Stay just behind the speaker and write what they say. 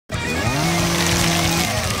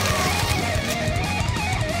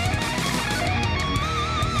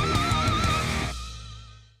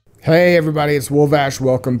Hey everybody, it's Wolvash.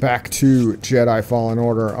 Welcome back to Jedi Fallen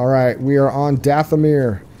Order. Alright, we are on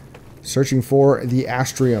Dathomir, searching for the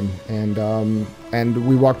Astrium, and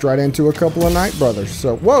we walked right into a couple of Night Brothers,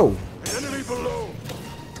 so, whoa! Enemy below!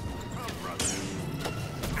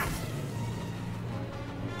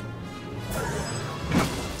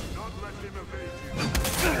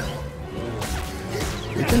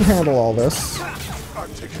 We can handle all this.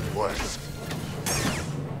 I'm taking west.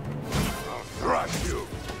 I'll thrash you.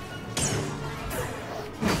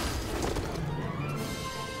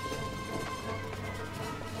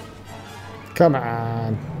 Come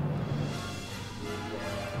on.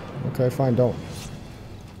 Okay, fine, don't.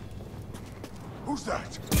 Who's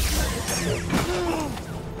that?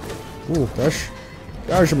 Ooh,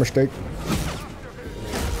 that was a mistake.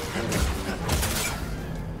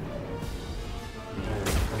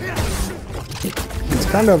 It's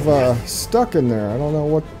kind of stuck in there. I don't know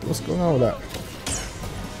what's going on with that.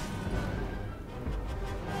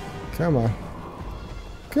 Come on.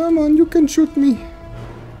 Come on, you can shoot me.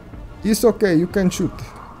 It's okay, you can shoot.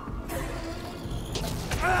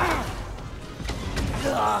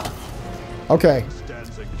 Okay.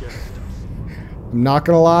 I'm not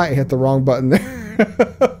gonna lie, I hit the wrong button there.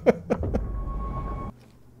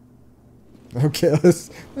 Okay, let's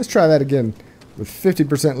try that again with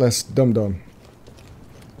 50% less dum-dum.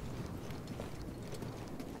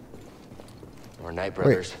 More Night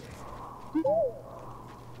Brothers. Wait.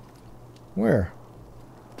 Where?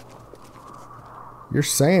 You're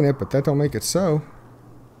saying it, but that don't make it so.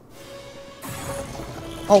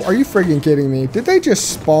 Oh, are you friggin' kidding me? Did they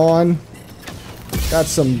just spawn? That's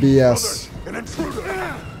some BS. An intruder!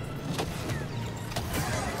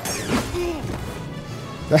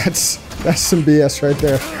 That's some BS right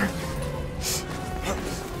there.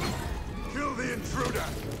 Kill the intruder!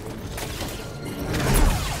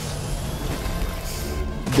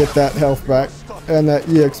 Get that health back and that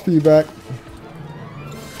EXP back.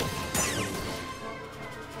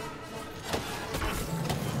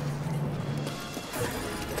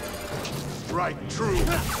 Right, true.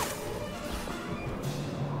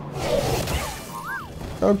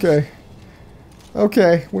 Okay.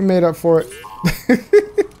 Okay, we made up for it.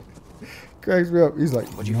 Cracks me up. He's like,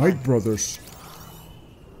 Night Brothers.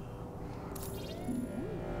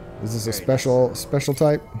 Is this a special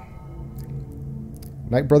type?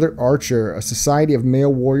 Night Brother Archer, a society of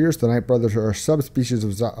male warriors. The Night Brothers are a subspecies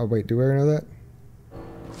of oh wait, do we already know that?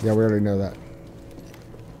 Yeah, we already know that.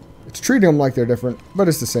 It's treating them like they're different, but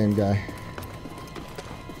it's the same guy.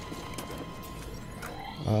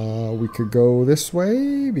 We could go this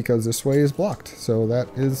way because this way is blocked, so that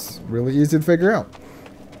is really easy to figure out.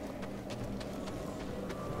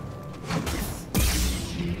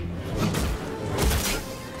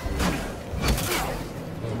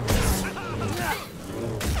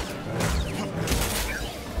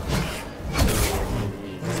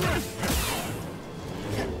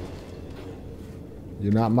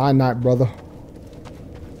 You're not my Night Brother.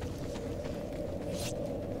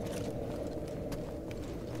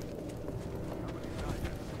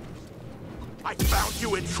 I found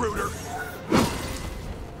you, intruder!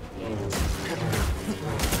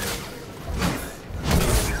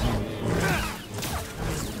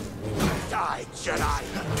 Die, Jedi!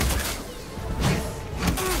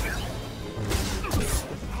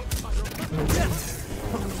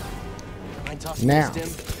 Now,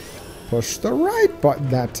 push the right button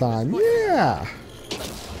that time. Yeah!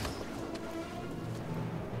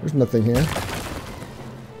 There's nothing here.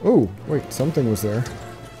 Oh, wait, something was there.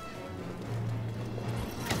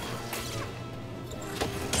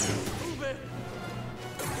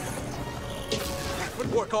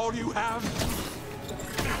 Work all you have?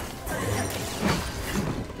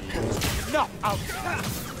 No, out!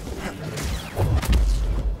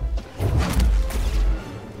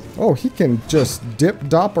 Oh, he can just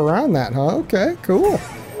dip-dop around that, huh? Okay, cool.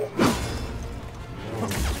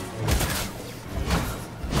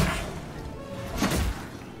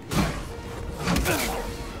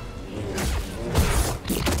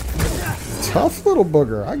 Tough little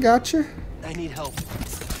booger. I got you. I need help.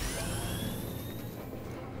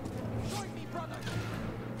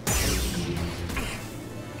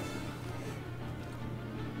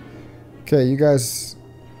 Okay, you guys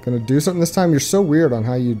gonna do something this time? You're so weird on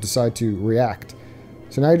how you decide to react.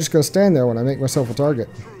 So now you're just gonna stand there when I make myself a target.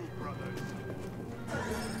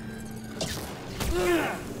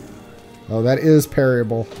 Oh, that is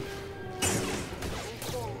parryable.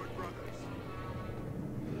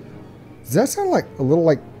 Does that sound like a little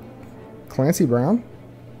like Clancy Brown?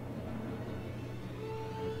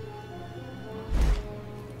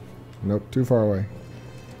 Nope, too far away.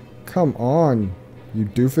 Come on. You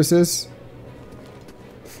doofuses?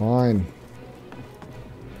 Fine.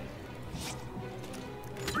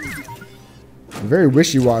 Very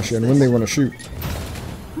wishy-washy on when they want to shoot.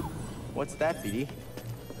 What's that, BD?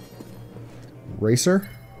 Racer?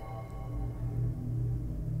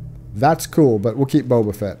 That's cool, but we'll keep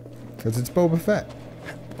Boba Fett. Because it's Boba Fett.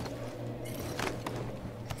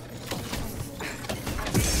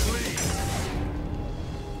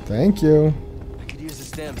 Thank you. I could use a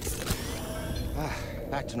stem.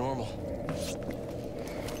 Back to normal.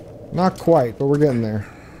 Not quite, but we're getting there.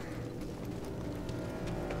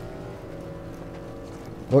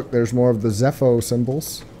 Look, there's more of the Zepho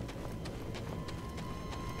symbols.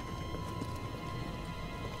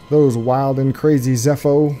 Those wild and crazy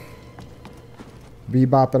Zepho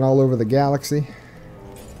bebopping all over the galaxy.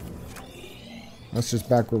 That's just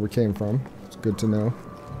back where we came from. It's good to know.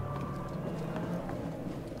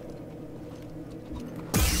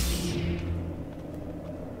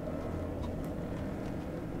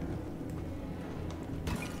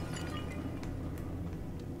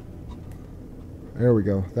 There we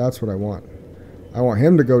go. That's what I want. I want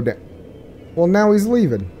him to go down. Well, now he's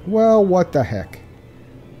leaving. Well, what the heck?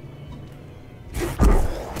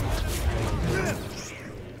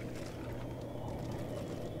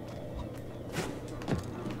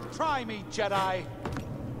 Try me, Jedi.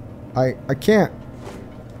 I can't.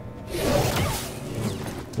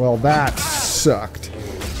 Well, that sucked.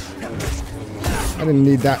 I didn't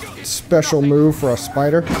need that special move for a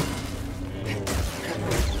spider.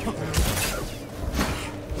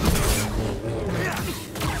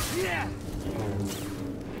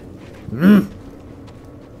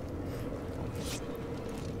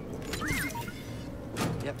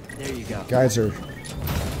 Yep, there you go. Guys are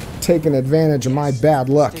taking advantage of my bad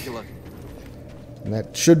luck. Take a look. And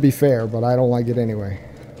that should be fair, but I don't like it anyway.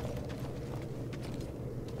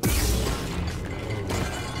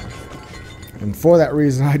 And for that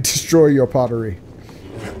reason, I destroy your pottery.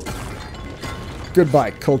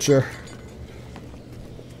 Goodbye, culture.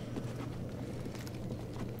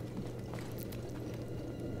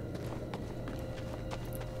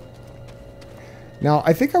 Now,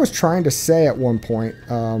 I think I was trying to say at one point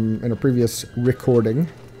in a previous recording.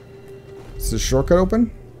 Is the shortcut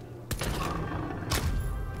open?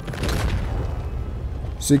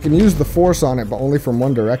 So you can use the force on it, but only from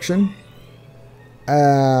one direction.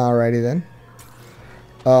 Alrighty then.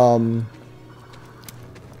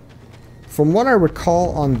 From what I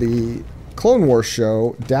recall on the Clone Wars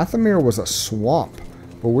show, Dathomir was a swamp,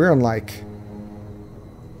 but we're in like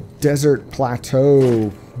desert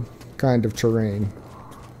plateau kind of terrain.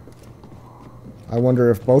 I wonder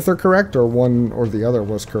if both are correct or one or the other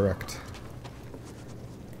was correct.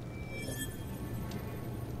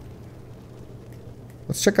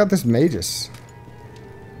 Let's check out this Magus.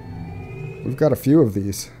 We've got a few of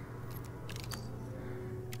these.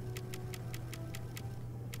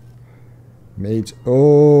 Mage.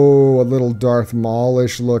 Oh, a little Darth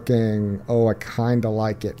Maul-ish looking. Oh, I kind of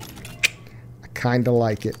like it. I kind of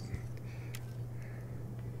like it.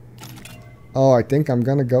 Oh, I think I'm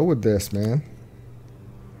going to go with this, man.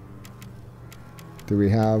 Do we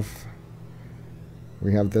have...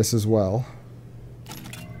 We have this as well.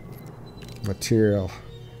 Material.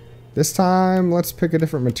 This time, let's pick a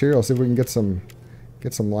different material. See if we can get some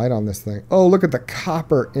light on this thing. Oh, look at the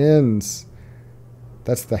copper ends.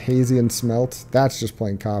 That's the Hazian smelt. That's just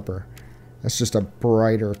plain copper. That's just a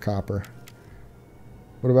brighter copper.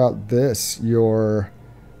 What about this? Your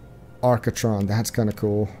Arcatron. That's kind of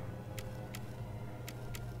cool.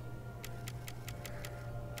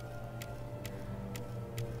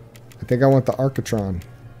 I think I want the Arcatron.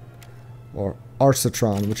 Or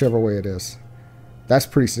Arcitron, whichever way it is. That's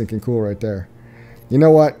pretty stinking cool right there. You know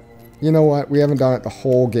what? You know what? We haven't done it the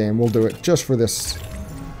whole game. We'll do it just for this.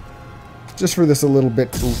 Just for this a little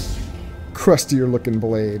bit crustier looking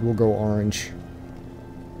blade. We'll go orange.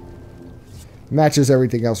 Matches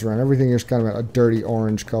everything else around. Everything is kind of a dirty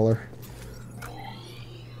orange color.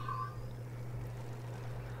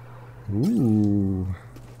 Ooh.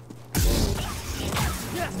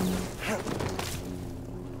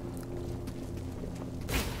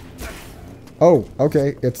 Oh,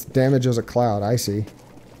 okay. It's damage as a cloud. I see.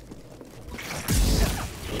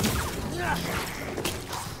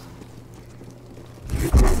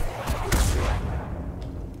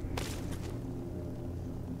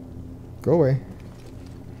 Go away.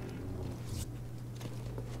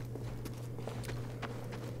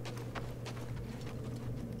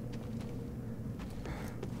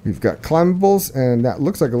 We've got climbables, and that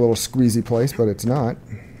looks like a little squeezy place, but it's not.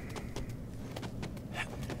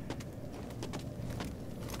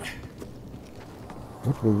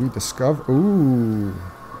 What will we discover? Ooh.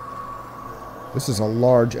 This is a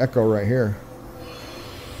large echo right here.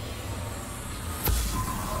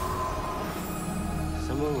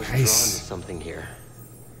 Someone was drawn to something here.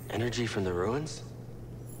 Energy from the ruins?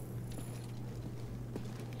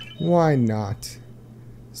 Why not?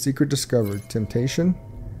 Secret discovered. Temptation?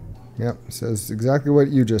 Yep, says exactly what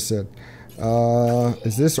you just said.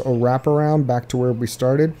 Is this a wraparound back to where we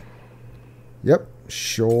started? Yep,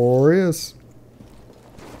 sure is.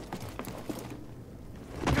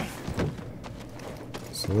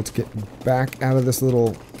 So let's get back out of this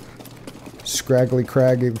little scraggly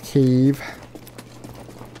craggy cave.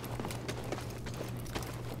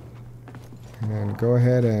 And go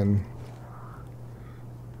ahead and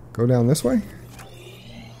go down this way.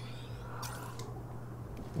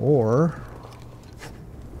 Or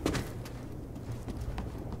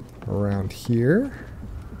around here.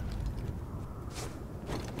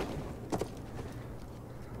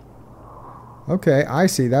 Okay, I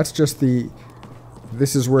see. That's just the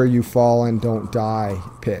this is where you fall and don't die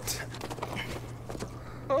pit.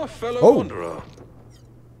 Oh, fellow wanderer.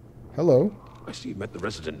 Hello. I see you met the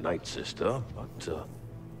resident Night Sister, but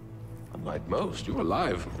unlike most, you're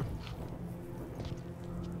alive.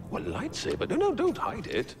 What lightsaber? No, don't hide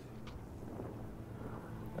it.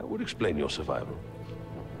 That would explain your survival.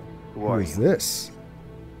 Who is this?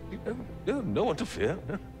 No one to fear.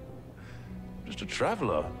 Just a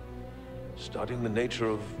traveler, studying the nature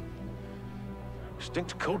of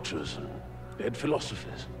extinct cultures and dead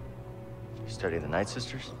philosophies. You study the Night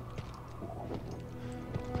Sisters?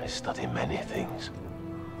 I study many things.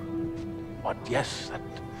 But yes, that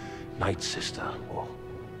Night Sister, well,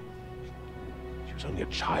 she was only a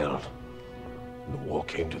child when the war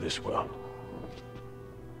came to this world.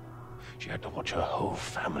 She had to watch her whole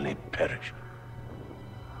family perish.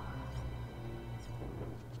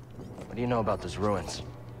 What do you know about those ruins?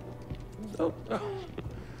 Oh,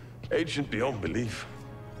 ancient beyond belief.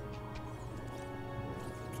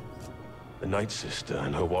 The Night Sister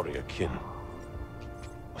and her warrior kin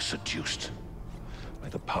were seduced by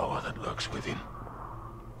the power that lurks within.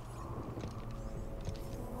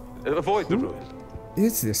 Avoid the ruin.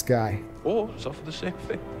 Is this guy? Or suffer the same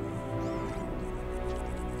fate.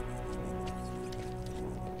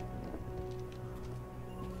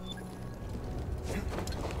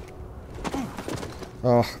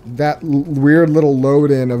 Oh, that weird little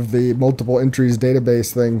load-in of the multiple entries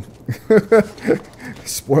database thing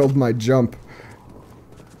spoiled my jump.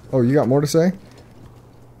 Oh, you got more to say?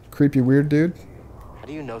 Creepy weird dude? How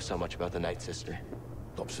do you know so much about the Night Sister?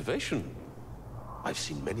 Observation. I've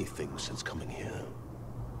seen many things since coming here.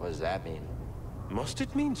 What does that mean? Must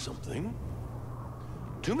it mean something?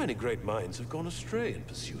 Too many great minds have gone astray in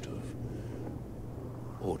pursuit of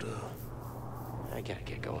order. I gotta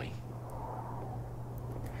get going.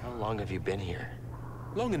 How long have you been here?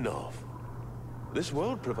 Long enough. This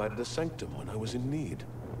world provided a sanctum when I was in need,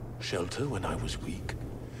 shelter when I was weak,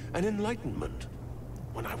 and enlightenment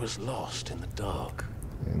when I was lost in the dark.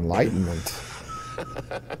 Enlightenment.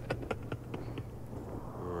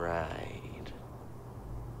 Right.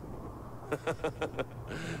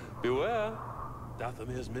 Beware.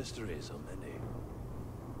 Dathomir's mysteries are many.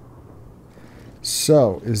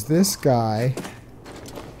 So, is this guy...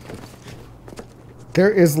 There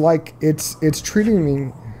is like, it's treating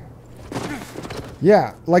me...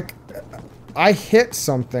 Yeah, like, I hit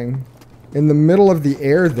something in the middle of the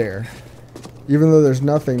air there, even though there's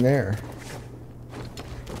nothing there.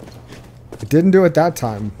 It didn't do it that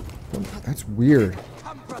time. That's weird.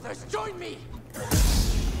 Come, brothers, join me!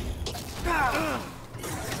 I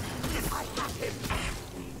have him!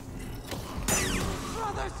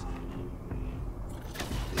 Brothers!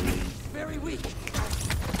 He's very weak.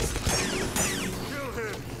 Kill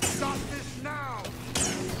him! Stop this now!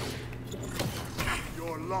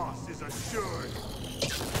 Your loss is assured.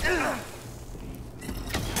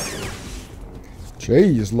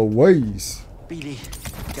 Jeez Louise. BD,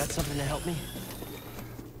 you got something to help me?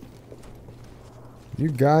 You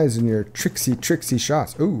guys and your tricksy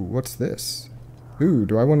shots. Ooh, what's this? Ooh,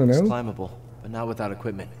 do I want to know? It's climbable, but not without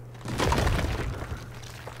equipment.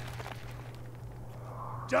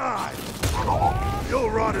 Die! You'll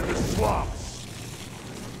rot in the swamps!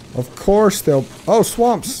 Of course they'll... Oh,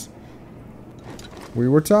 swamps! We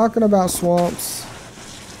were talking about swamps.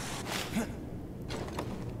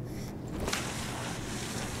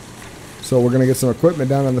 So we're going to get some equipment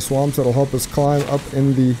down in the swamps that'll help us climb up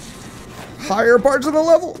in the higher parts of the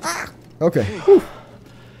level. Ah! Okay. Whew.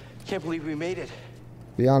 Can't believe we made it.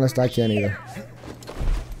 Be honest, I can't either.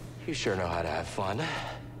 You sure know how to have fun.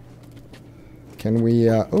 Can we...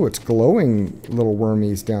 oh, it's glowing little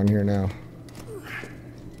wormies down here now.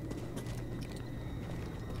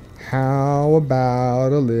 How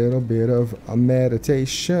about a little bit of a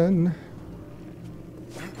meditation?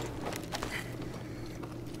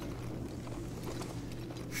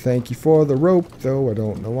 Thank you for the rope, though I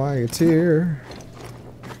don't know why it's here.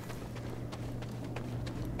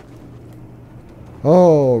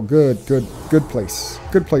 Oh, good place.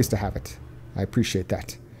 Good place to have it. I appreciate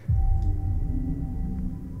that.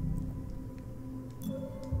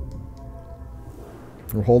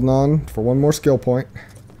 We're holding on for one more skill point.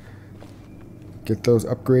 Get those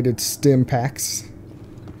upgraded stim packs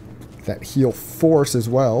that heal force as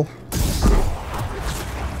well.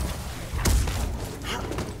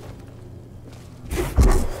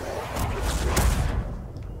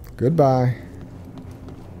 Goodbye.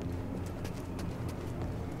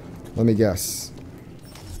 Let me guess.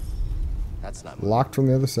 That's not Locked from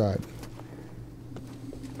the other side.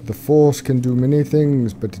 The Force can do many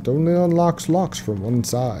things, but it only unlocks locks from one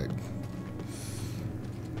side.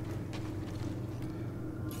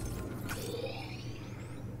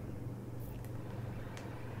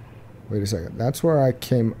 Wait a second. That's where I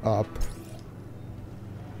came up.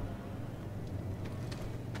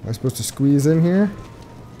 Am I supposed to squeeze in here?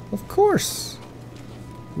 Of course.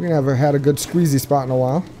 We haven't had a good squeezy spot in a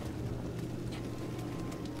while.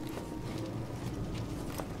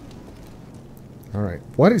 Alright.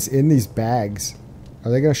 What is in these bags?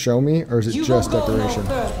 Are they going to show me, or is it just decoration?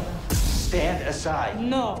 Stand aside.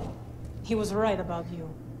 No. He was right about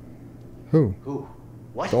you. Who? Who?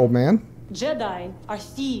 What? The old man? Jedi are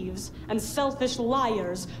thieves and selfish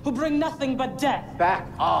liars who bring nothing but death. Back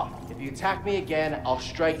off. If you attack me again, I'll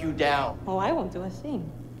strike you down. Oh, I won't do a thing.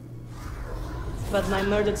 But my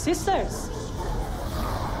murdered sisters.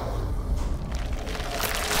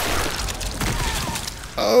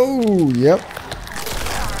 Oh, yep.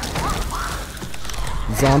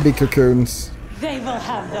 Zombie cocoons. They will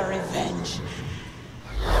have their revenge.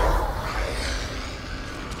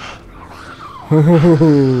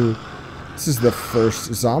 This is the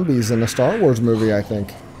first zombies in a Star Wars movie, I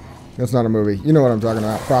think. That's not a movie. You know what I'm talking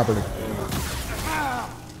about. Property.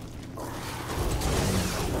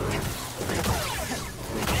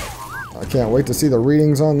 I can't wait to see the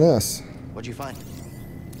readings on this. What'd you find?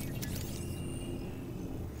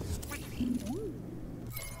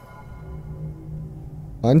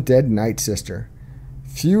 Undead Night Sister.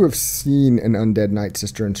 Few have seen an undead Night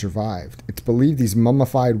Sister and survived. It's believed these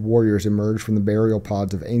mummified warriors emerged from the burial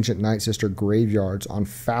pods of ancient Night Sister graveyards on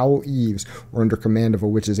foul eves or under command of a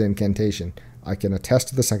witch's incantation. I can attest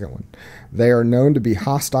to the second one. They are known to be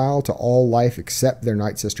hostile to all life except their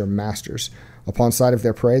Night Sister masters. Upon sight of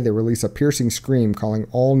their prey, they release a piercing scream, calling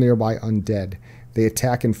all nearby undead. They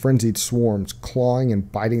attack in frenzied swarms, clawing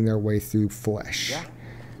and biting their way through flesh. Yeah,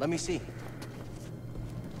 let me see.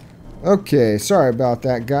 Okay, sorry about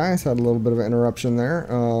that, guys. Had a little bit of an interruption there.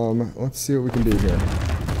 Let's see what we can do here.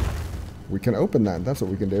 We can open that. That's what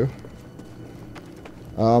we can do.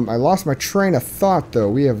 I lost my train of thought, though.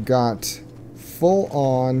 We have got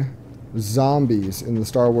full-on zombies in the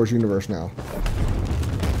Star Wars universe now.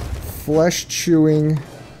 Flesh-chewing,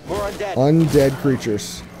 undead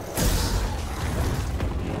creatures.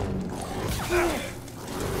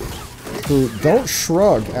 Who don't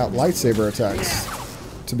shrug at lightsaber attacks.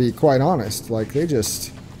 To be quite honest, like, they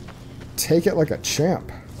just take it like a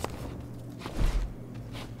champ.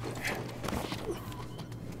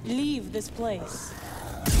 Leave this place.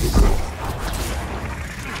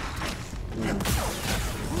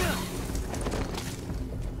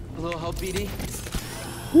 A little help, BD?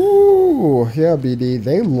 Ooh, yeah, BD.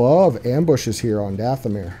 They love ambushes here on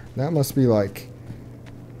Dathomir. That must be like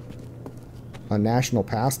a national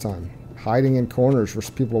pastime. Hiding in corners for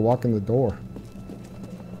people to walk in the door.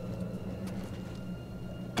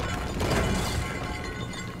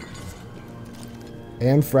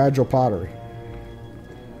 And fragile pottery.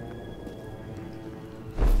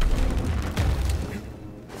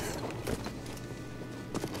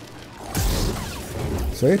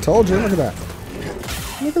 See, I told you. Look at that.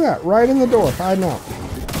 Look at that. Right in the door. Hiding out.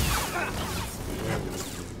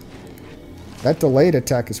 That delayed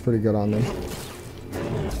attack is pretty good on them.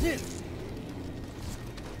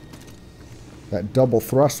 That double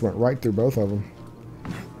thrust went right through both of them.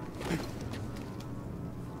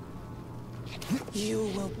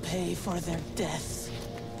 You will pay for their death.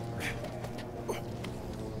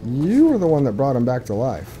 You were the one that brought him back to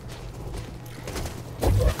life.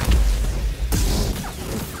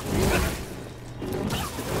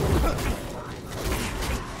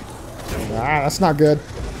 Ah, that's not good.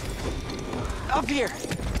 Up here.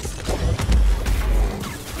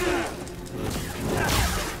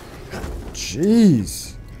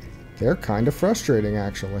 Jeez. They're kind of frustrating,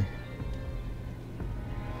 actually.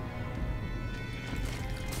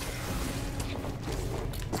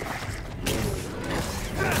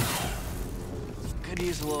 could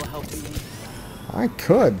use a little help. I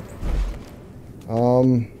could.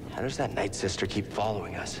 How does that Night Sister keep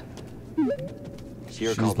following us?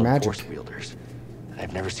 She's called them magic. Force wielders.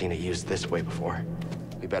 I've never seen it used this way before.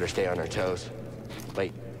 We better stay on our toes.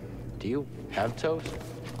 Wait, do you have toes?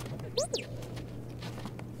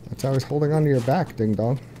 That's how he's holding onto your back, ding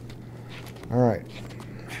dong. Alright.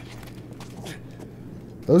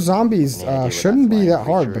 Those zombies shouldn't be that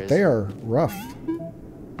hard, but they are rough.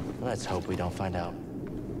 Let's hope we don't find out.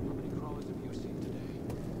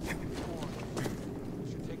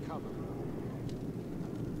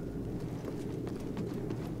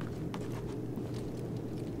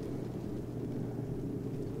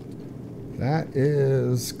 That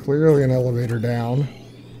is clearly an elevator down.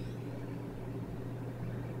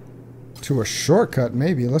 To a shortcut,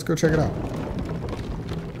 maybe. Let's go check it out.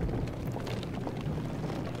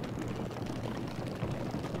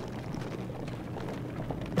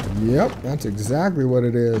 Yep, that's exactly what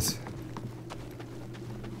it is.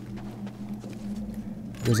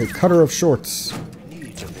 There's a cutter of shorts. I knew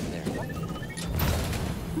you'd jump in there.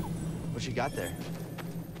 What you got there?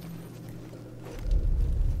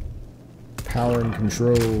 Power and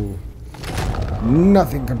control.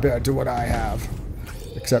 Nothing compared to what I have.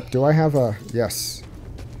 Except, do I have a... Yes.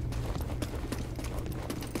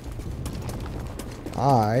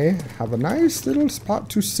 I have a nice little spot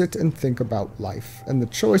to sit and think about life and the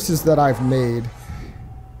choices that I've made,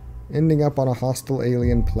 ending up on a hostile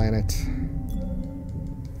alien planet.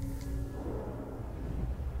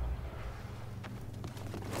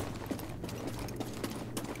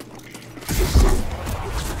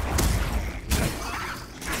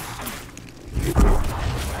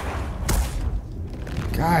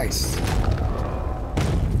 Guys,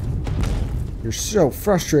 you're so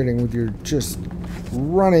frustrating with your just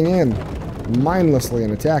running in mindlessly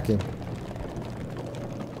and attacking.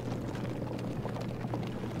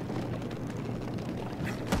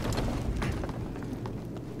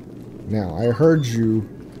 Now, I heard you,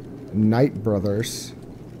 Night Brothers.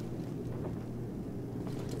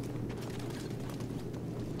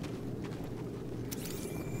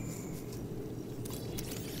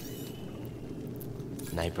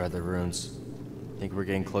 Night Brother runes. Think we're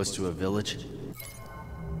getting close to a village?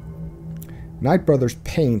 Night Brothers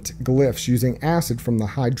paint glyphs using acid from the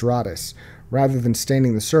Hydratus. Rather than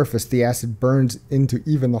staining the surface, the acid burns into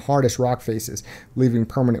even the hardest rock faces, leaving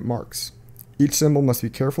permanent marks. Each symbol must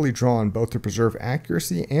be carefully drawn both to preserve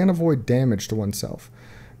accuracy and avoid damage to oneself.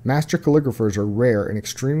 Master calligraphers are rare and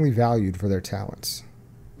extremely valued for their talents.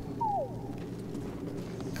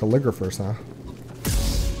 Calligraphers, huh?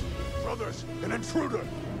 Brothers, an intruder!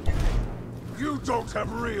 You don't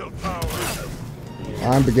have real power!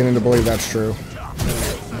 I'm beginning to believe that's true.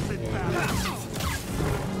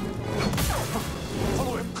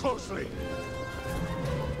 Follow him closely!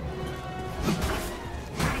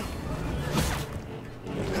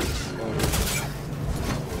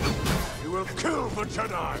 You will kill the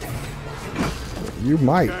Jedi! You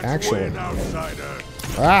might, Can't actually. win, outsider!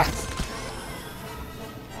 Ah!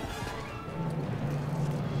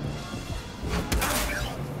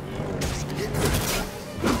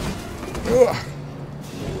 Ugh.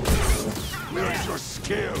 Where's your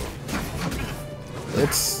skill?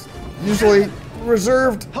 It's usually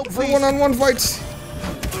reserved for one-on-one fights.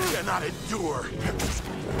 Cannot endure.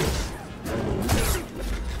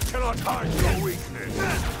 Cannot hide your weakness.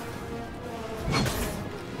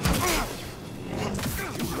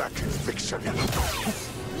 You lack conviction.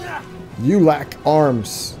 You lack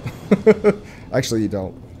arms. Actually, you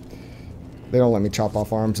don't. They don't let me chop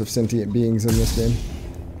off arms of sentient beings in this game.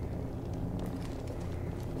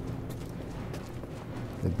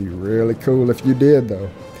 It'd be really cool if you did, though.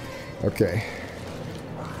 Okay.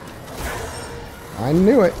 I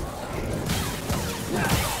knew it.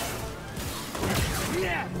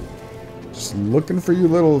 Just looking for you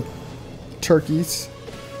little turkeys.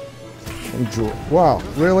 Wow,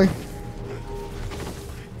 really?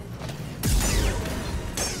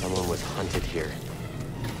 Someone was hunted here.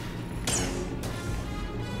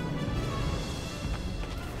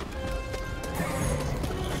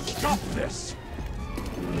 Stop this!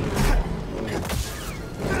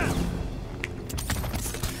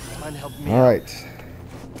 All right.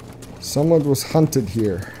 Someone was hunted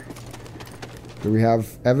here. Do we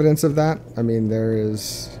have evidence of that? I mean, there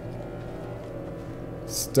is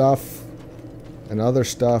stuff and other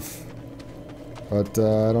stuff, but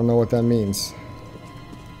I don't know what that means.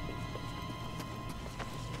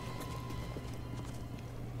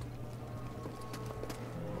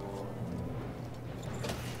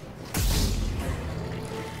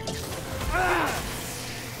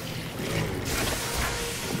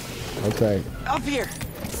 Okay. Up here.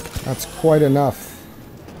 That's quite enough.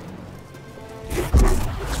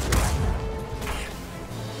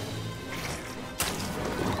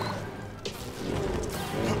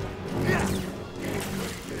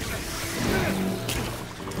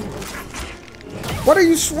 What are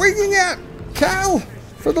you swinging at, Cal?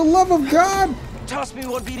 For the love of God! Toss me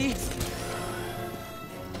one, BD.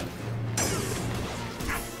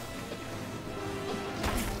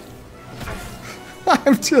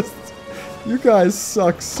 I'm just... You guys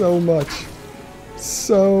suck so much.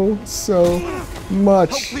 So much.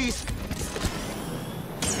 Help, please.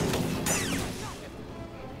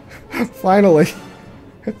 Finally.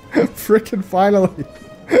 Frickin' finally.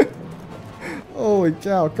 Holy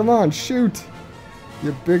cow. Come on, shoot.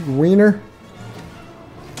 You big wiener.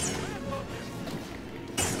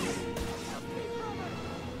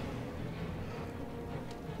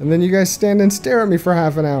 And then you guys stand and stare at me for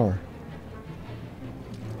half an hour.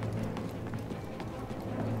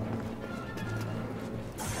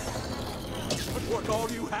 Footwork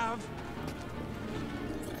all you have?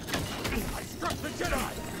 I struck the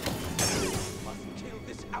Jedi! Must kill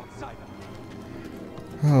this outsider.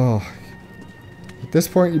 Oh. At this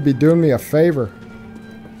point, you'd be doing me a favor.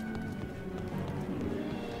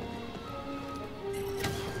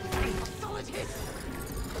 Solid hit.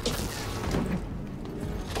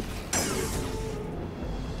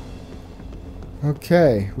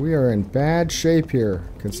 Okay, we are in bad shape here,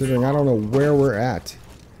 considering I don't know where we're at.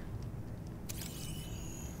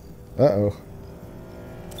 Uh-oh.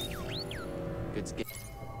 Good skip.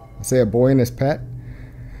 I say a boy and his pet.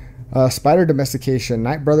 Spider domestication.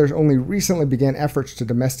 Night Brothers only recently began efforts to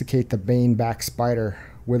domesticate the Baneback spider.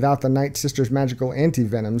 Without the Night Sisters' magical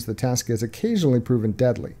anti-venoms, the task is occasionally proven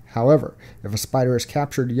deadly. However, if a spider is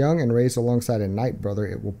captured young and raised alongside a Night Brother,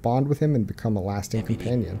 it will bond with him and become a lasting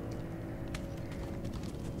companion.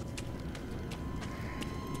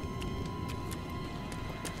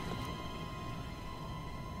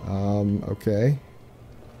 Okay.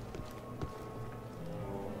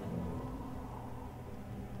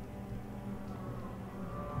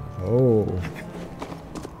 Oh.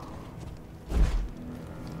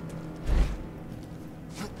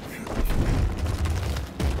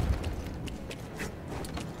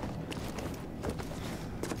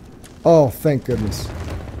 Oh, thank goodness.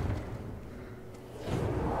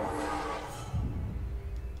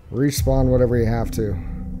 Respawn whatever you have to.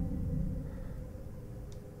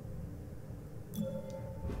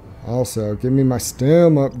 Also, give me my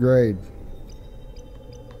stem upgrade.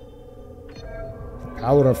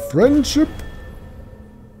 Power of friendship.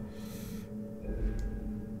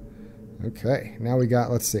 Okay, now we got,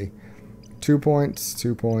 let's see. 2 points,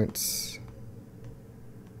 2 points.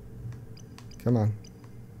 Come on.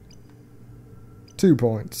 2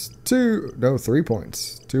 points. 3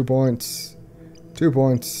 points. 2 points. 2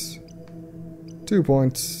 points. 2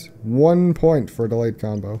 points. 1 point for a delayed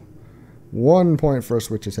combo. 1 point for a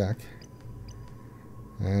switch attack.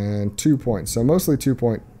 And 2 points. So mostly 2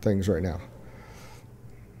 point things right now.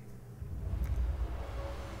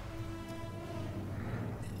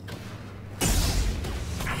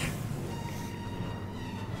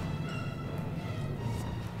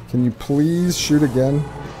 Can you please shoot again?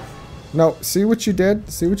 No, see what you did?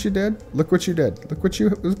 See what you did? Look what you did.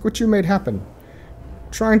 Look what you made happen.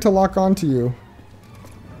 Trying to lock onto you.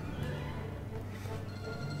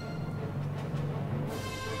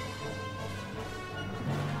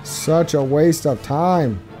 Such a waste of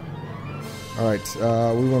time. Alright,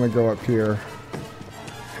 we want to go up here.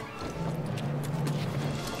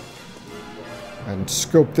 And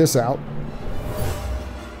scope this out.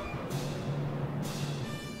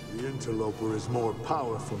 The interloper is more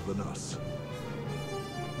powerful than us.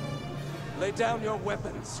 Lay down your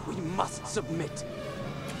weapons. We must submit.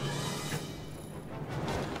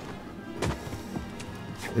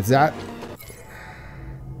 Is that...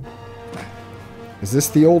 Is this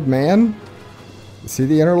the old man? Is he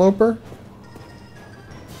the interloper?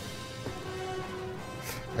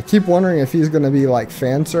 I keep wondering if he's going to be like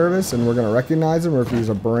fan service and we're going to recognize him, or if he's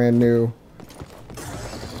a brand new...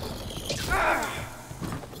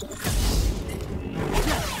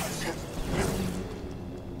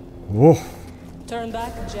 Whoa. Turn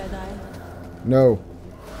back, Jedi. No.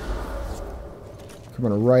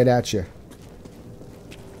 Coming right at you.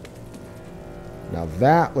 Now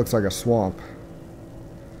that looks like a swamp.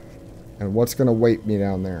 And what's going to wait me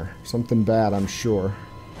down there? Something bad, I'm sure.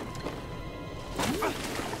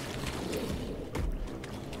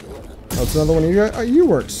 Oh, it's another one of you guys? Oh, you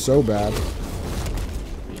weren't so bad.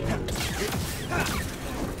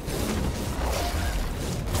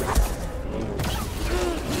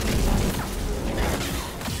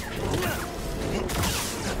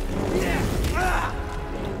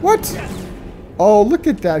 What? Oh, look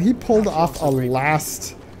at that. He pulled off a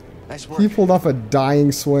last... Nice work. He pulled off a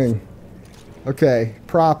dying swing. Okay,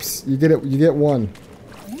 props. You get it. You get one.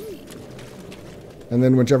 And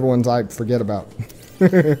then whichever ones I forget about.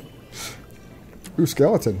 Ooh,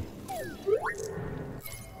 skeleton.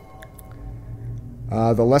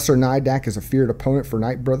 The Lesser Nidak is a feared opponent for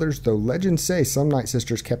Night Brothers, though legends say some Night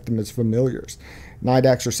Sisters kept them as familiars.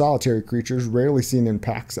 Nidaks are solitary creatures, rarely seen in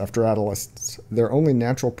packs after adolescence. Their only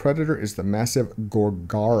natural predator is the massive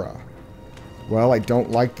Gorgara. Well, I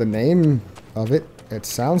don't like the name of it. It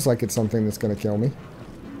sounds like it's something that's going to kill me.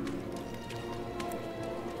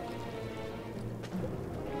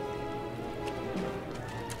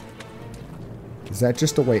 Is that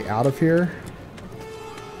just a way out of here?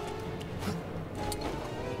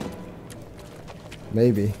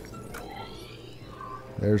 Maybe.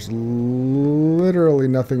 There's literally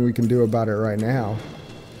nothing we can do about it right now.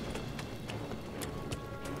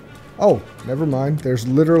 Oh, never mind. There's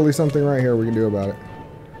literally something right here we can do about it.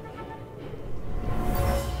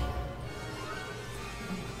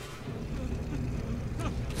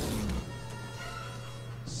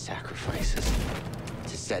 Sacrifices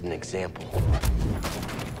to set an example.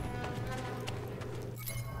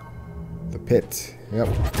 The pit. Yep,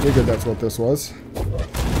 figured that's what this was.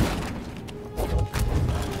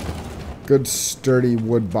 Good sturdy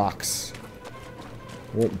wood box.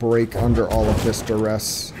 Won't break under all of this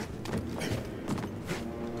duress.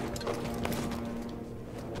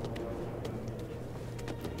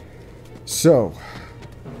 So,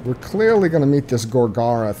 we're clearly going to meet this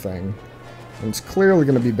Gorgara thing. And it's clearly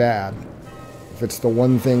going to be bad. If it's the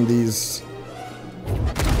one thing these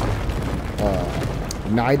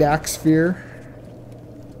Nidaks fear.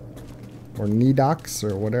 Or Nidox,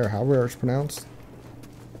 or whatever, however it's pronounced.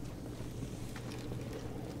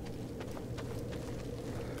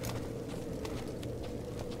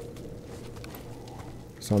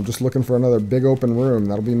 So I'm just looking for another big open room.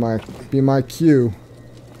 That'll be my cue.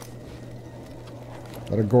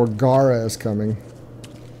 That a Gorgara is coming.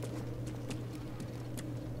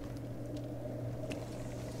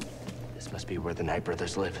 This must be where the Night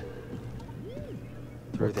Brothers live.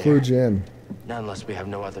 We'll clue you in. Not unless we have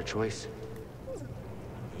no other choice.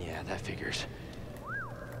 Yeah, that figures.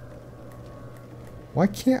 Why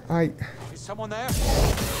can't I... Is someone there?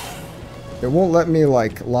 It won't let me,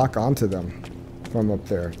 like, lock onto them from up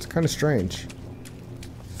there. It's kind of strange.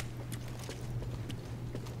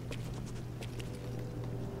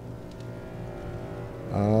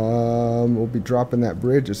 We'll be dropping that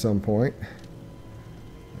bridge at some point.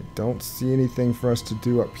 I don't see anything for us to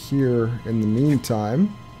do up here in the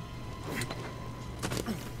meantime.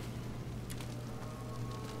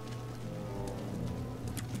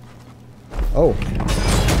 Oh.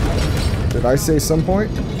 Did I say some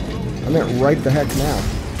point? I meant right the heck now.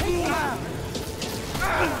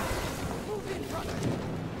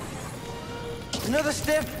 Another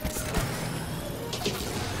stiff.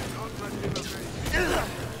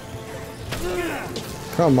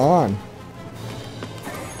 Come on.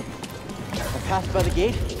 I passed by the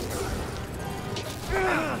gate.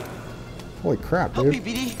 Holy crap, Help me, dude.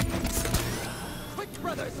 BD. Quick,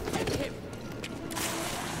 brothers, hit him!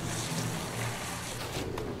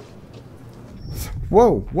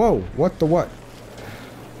 Whoa, whoa, what the what?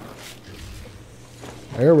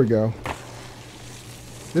 There we go.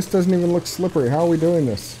 This doesn't even look slippery. How are we doing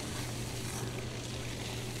this?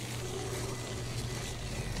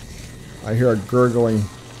 I hear a gurgling.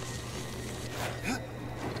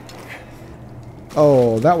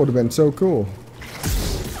 Oh, that would have been so cool.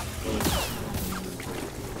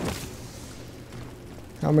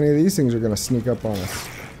 How many of these things are going to sneak up on us?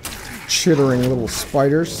 Chittering little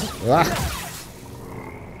spiders. Ah.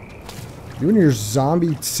 You and your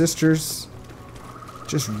zombie sisters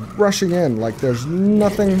just rushing in like there's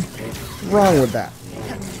nothing wrong with that.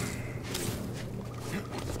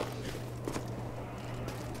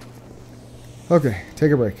 Okay,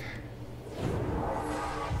 take a break.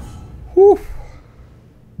 Whew.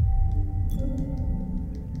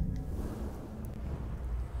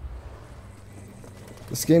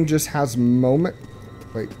 This game just has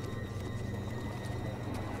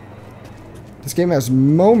This game has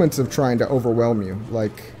moments of trying to overwhelm you.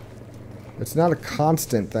 Like, it's not a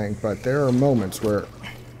constant thing, but there are moments where...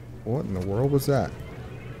 What in the world was that?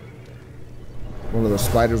 One of those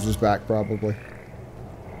spiders was back, probably.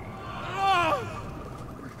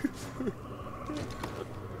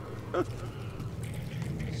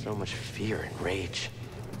 So much fear and rage.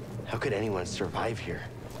 How could anyone survive here?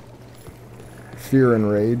 Fear and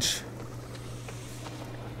rage.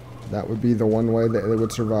 That would be the one way that they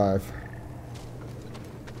would survive.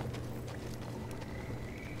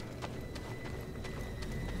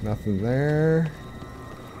 Nothing there.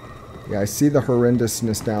 Yeah, I see the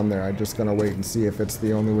horrendousness down there. I'm just gonna wait and see if it's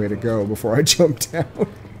the only way to go before I jump down.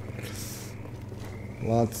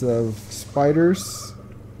 Lots of spiders.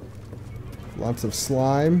 Lots of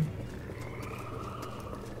slime.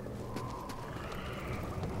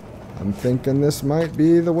 I'm thinking this might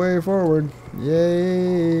be the way forward.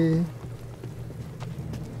 Yay!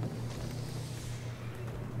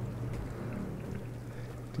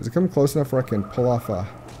 Does it come close enough where I can pull off a...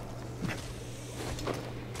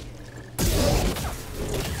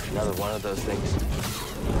 Another one of those things.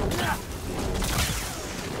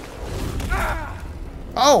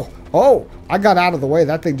 Oh! Oh! I got out of the way.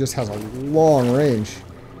 That thing just has a long range.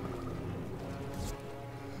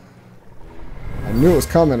 I knew it was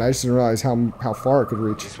coming. I just didn't realize how far it could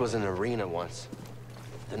reach. This was an arena once.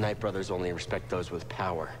 The Night Brothers only respect those with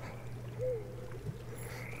power.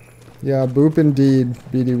 Yeah, boop indeed.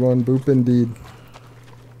 BD1, boop indeed.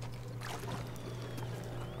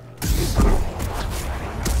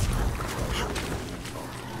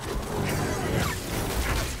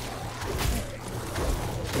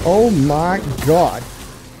 Oh my god.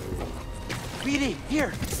 BD,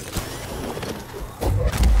 here!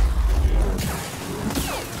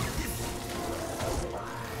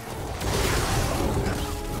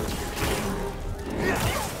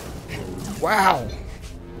 Wow.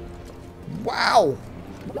 Wow.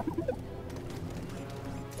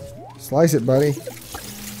 Slice it, buddy.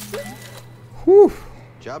 Whew.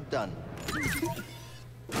 Job done.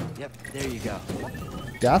 Yep, there you go.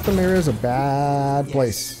 Dathomir is a bad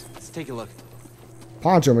place. Let's take a look.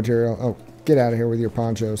 Poncho material. Oh, get out of here with your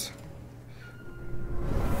ponchos.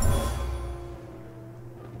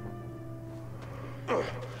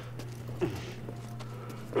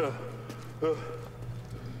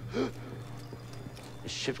 The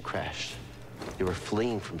ship crashed. They were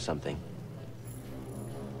fleeing from something.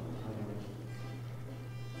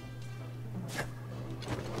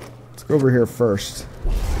 Let's go over here first.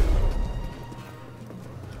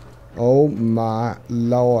 Oh my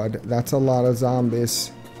lord. That's a lot of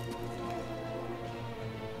zombies.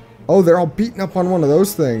 Oh, they're all beating up on one of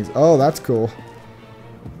those things. Oh, that's cool.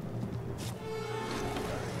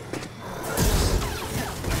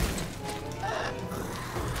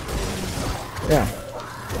 Yeah.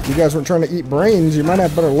 If you guys weren't trying to eat brains, you might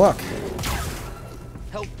have better luck.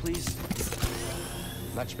 Help, please.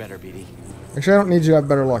 Much better, BD. Actually, I don't need you to have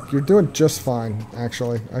better luck. You're doing just fine,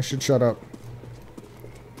 actually. I should shut up.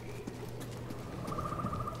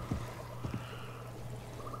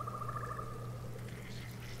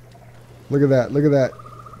 Look at that. Look at that.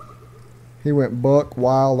 He went buck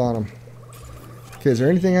wild on him. Okay, is there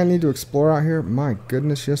anything I need to explore out here? My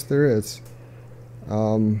goodness, yes there is.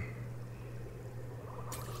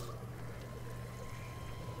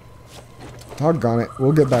 Doggone it.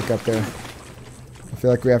 We'll get back up there. I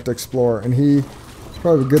feel like we have to explore. And it's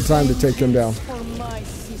probably a good time to take him down. For my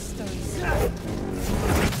sisters.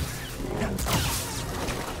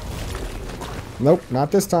 Nope,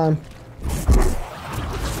 not this time.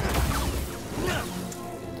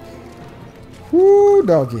 Woo,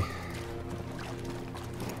 doggy.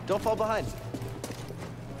 Don't fall behind.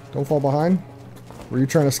 Don't fall behind. Were you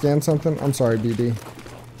trying to scan something? I'm sorry, BD.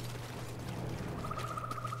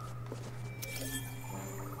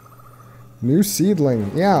 New seedling.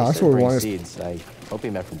 Yeah, that's what we want. Seeds. I hope he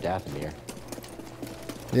meant from Dathomir.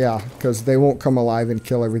 Yeah, because they won't come alive and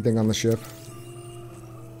kill everything on the ship.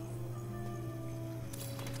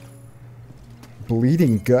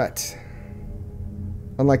 Bleeding gut.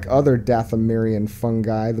 Unlike other Dathomirian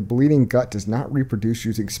fungi, the bleeding gut does not reproduce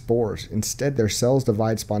using spores. Instead, their cells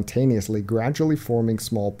divide spontaneously, gradually forming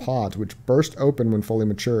small pods, which burst open when fully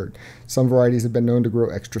matured. Some varieties have been known to grow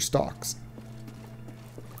extra stalks.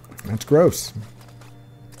 That's gross.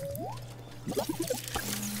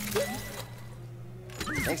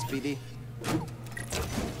 Thanks, BD. There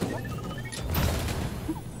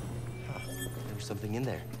was something in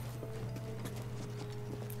there.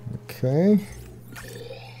 Okay.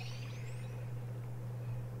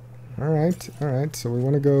 Alright, so we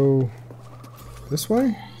want to go this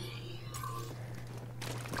way?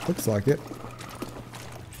 Looks like it.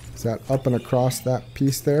 Is that up and across that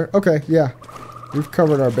piece there? Okay, yeah. We've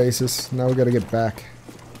covered our bases. Now we gotta get back.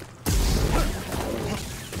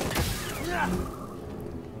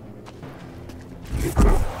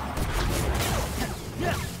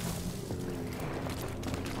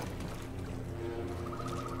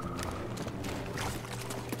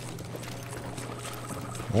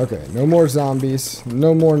 Okay, no more zombies.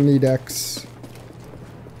 No more Nedex.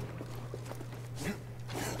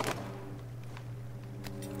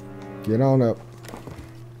 Get on up.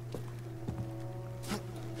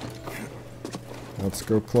 Let's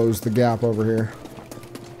go close the gap over here.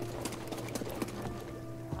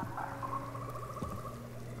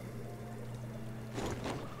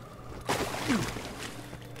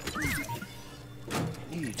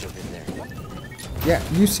 You jump in there. Yeah,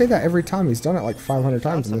 you say that every time. He's done it like 500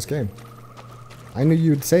 times in this game. I knew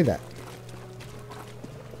you'd say that.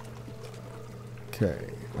 Okay,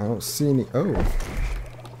 I don't see any... Oh.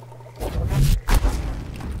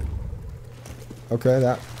 Okay,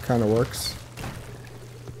 that kind of works.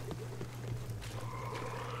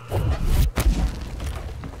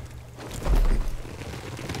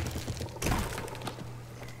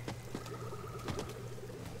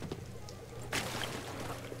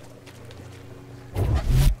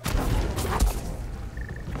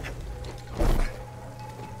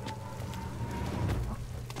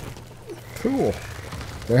 Cool.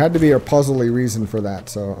 There had to be a puzzly reason for that,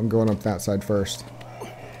 so I'm going up that side first.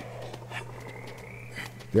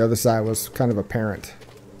 The other side was kind of apparent.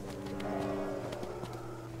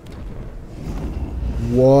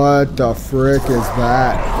 What the frick is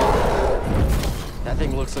that? That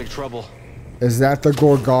thing looks like trouble. Is that the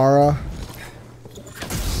Gorgara?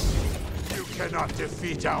 You cannot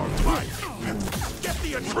defeat our fight. Get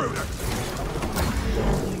the intruder.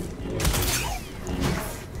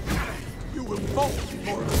 You will fall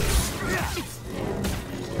for it.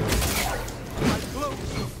 My close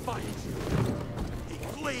to fight. He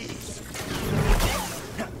flees.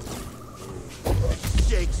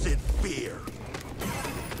 Shakes in fear.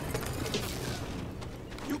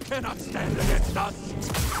 You cannot stand against us.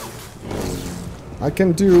 I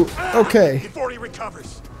can do okay. Before he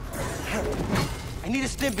recovers. I need a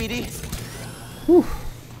stim, BD. Whew.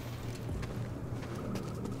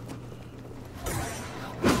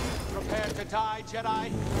 Prepare to die,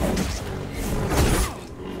 Jedi.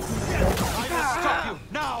 I will stop you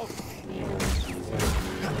now.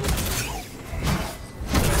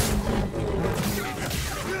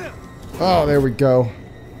 Oh, there we go.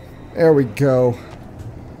 There we go.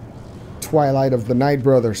 Twilight of the Night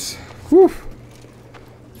Brothers. Whew.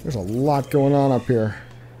 There's a lot going on up here.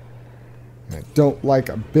 And I don't like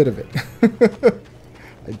a bit of it.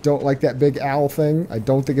 I don't like that big owl thing. I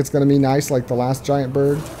don't think it's going to be nice like the last giant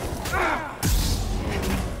bird.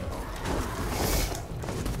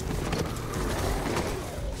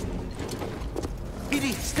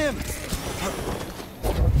 BD, stim.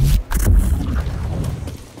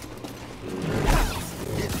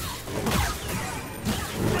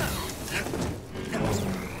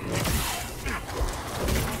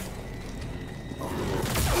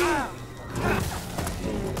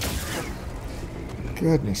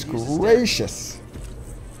 Goodness gracious.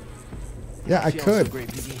 Yeah, I could.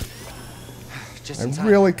 I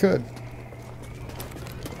really could.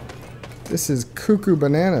 This is cuckoo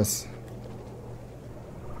bananas.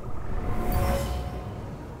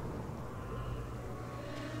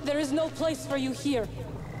 There is no place for you here.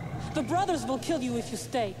 The brothers will kill you if you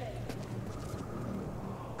stay.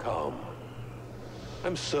 Calm.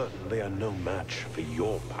 I'm certain they are no match for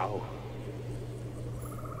your power.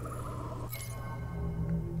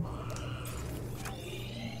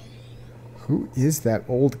 Who is that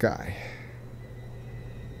old guy?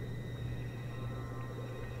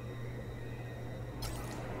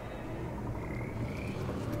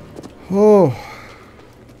 Oh.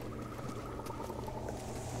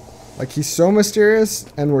 Like, he's so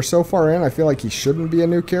mysterious, and we're so far in, I feel like he shouldn't be a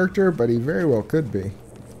new character, but he very well could be.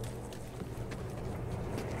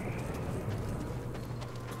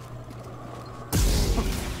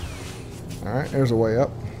 Alright, there's a way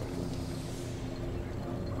up.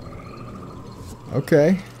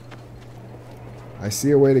 Okay. I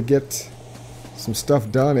see a way to get some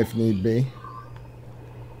stuff done if need be.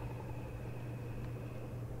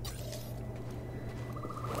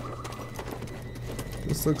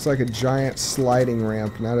 This looks like a giant sliding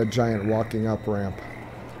ramp, not a giant walking up ramp.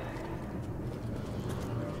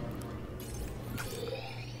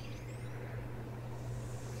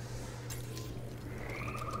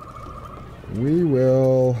 We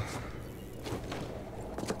will...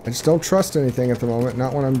 I just don't trust anything at the moment,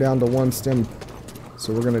 not when I'm down to one stem.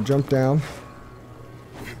 So we're going to jump down.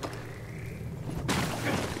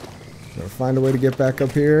 Gotta find a way to get back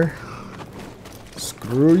up here.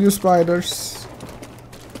 Screw you, spiders.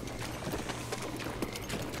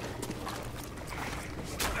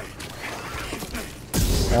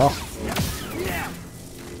 Oh.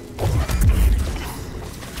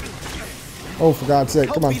 Oh, for God's sake,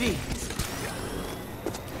 come on.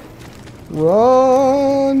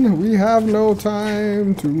 Run! We have no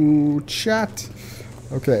time to chat.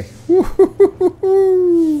 Okay. Now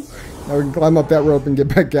we can climb up that rope and get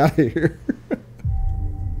back out of here.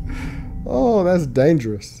 Oh, that's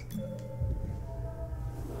dangerous.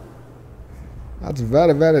 That's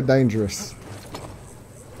very, very dangerous.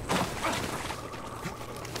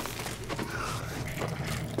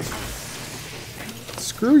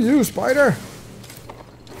 Screw you, spider!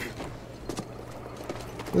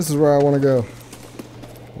 This is where I want to go.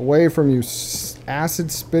 Away from you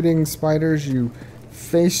acid-spitting spiders, you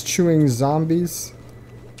face-chewing zombies.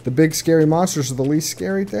 The big scary monsters are the least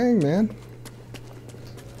scary thing, man.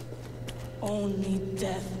 Only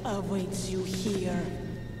death awaits you here.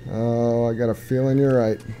 Oh, I got a feeling you're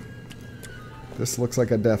right. This looks like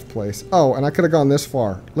a death place. Oh, and I could have gone this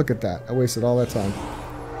far. Look at that. I wasted all that time.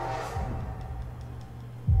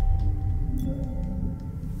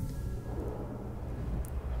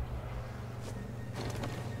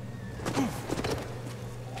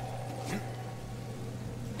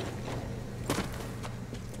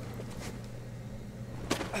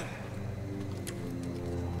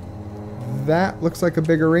 That looks like a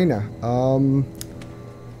big arena.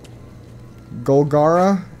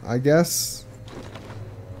 Golgara, I guess.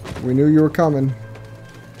 We knew you were coming.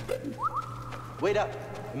 Wait up.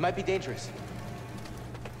 It might be dangerous.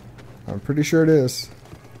 I'm pretty sure it is.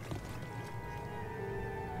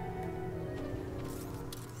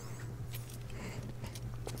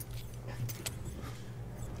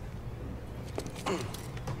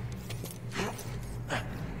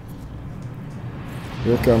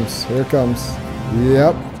 Here it comes. Here it comes.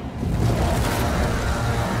 Yep.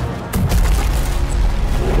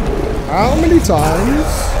 How many times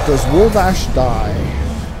does Wolvash die?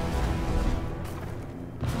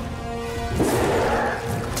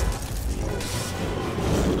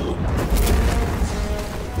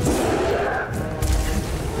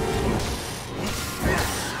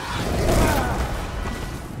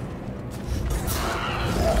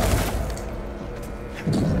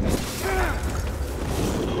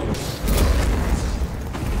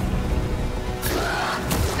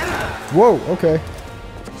 Whoa, okay.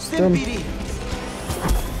 Stim BD.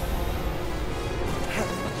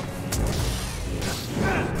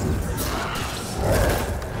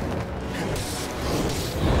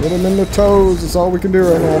 Hit him in the toes. That's all we can do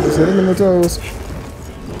right now. Just hit him in the toes.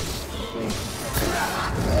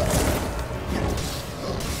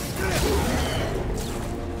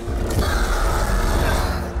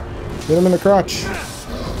 Hit him in the crotch.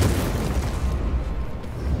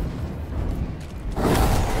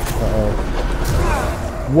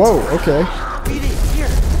 Whoa, okay.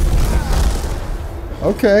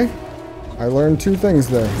 Okay. I learned two things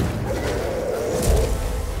there.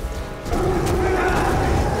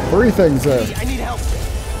 Three things there. I need help.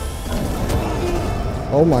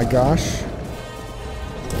 Oh my gosh.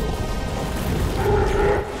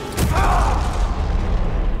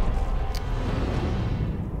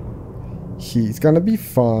 He's gonna be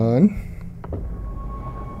fun.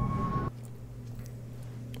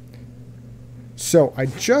 So I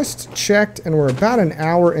just checked and we're about an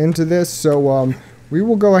hour into this, so we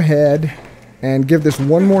will go ahead and give this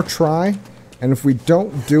one more try, and if we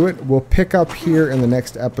don't do it, we'll pick up here in the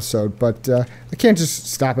next episode. But I can't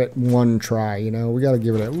just stop at one try, you know, we gotta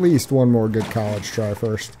give it at least one more good college try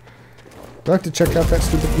first. Do I have to check out that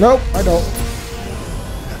stupid... Nope, I don't.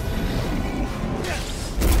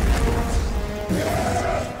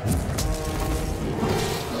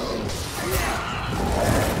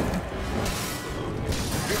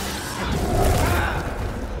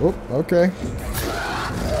 Oh, okay.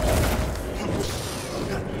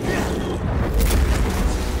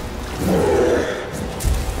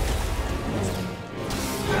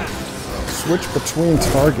 Switch between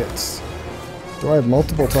targets. Do I have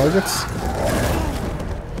multiple targets?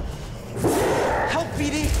 Help,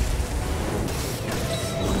 BD.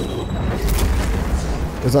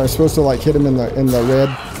 Is I supposed to like hit him in the red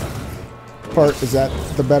part? Is that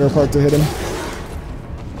the better part to hit him?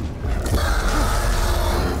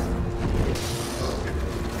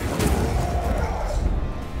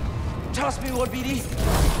 Toss me one, BD.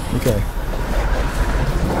 Okay.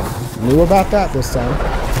 Knew about that this time.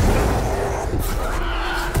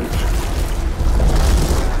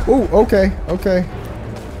 Ooh, okay, okay.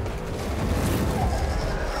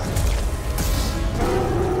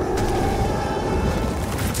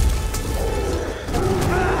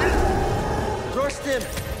 Stim.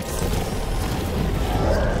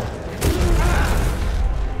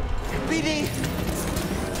 BD.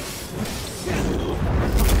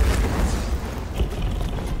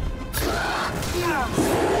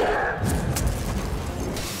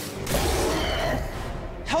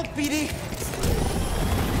 Help, BD.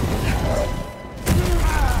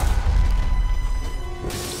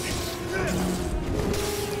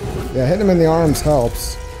 Yeah, hitting him in the arms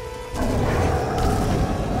helps.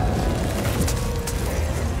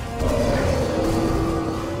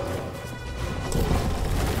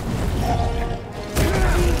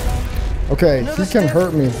 Okay, he can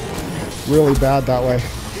hurt me really bad that way.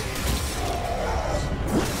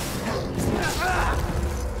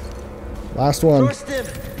 Last one.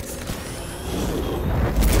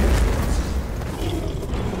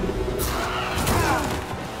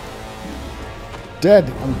 Dead.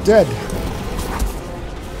 I'm dead.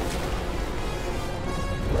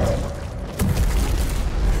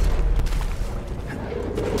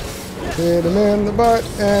 Hit him in the butt,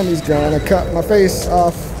 and he's gonna cut my face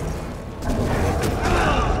off.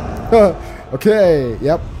 Okay,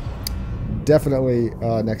 yep. Definitely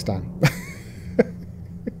next time.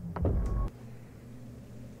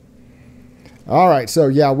 All right, so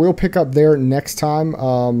yeah, we'll pick up there next time.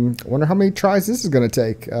 Wonder how many tries this is gonna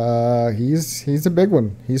take. He's a big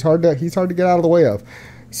one. He's hard to get out of the way of.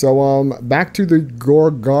 So back to the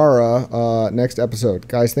Gorgara next episode.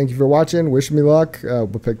 Guys, thank you for watching. Wish me luck. We'll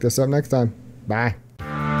pick this up next time. Bye.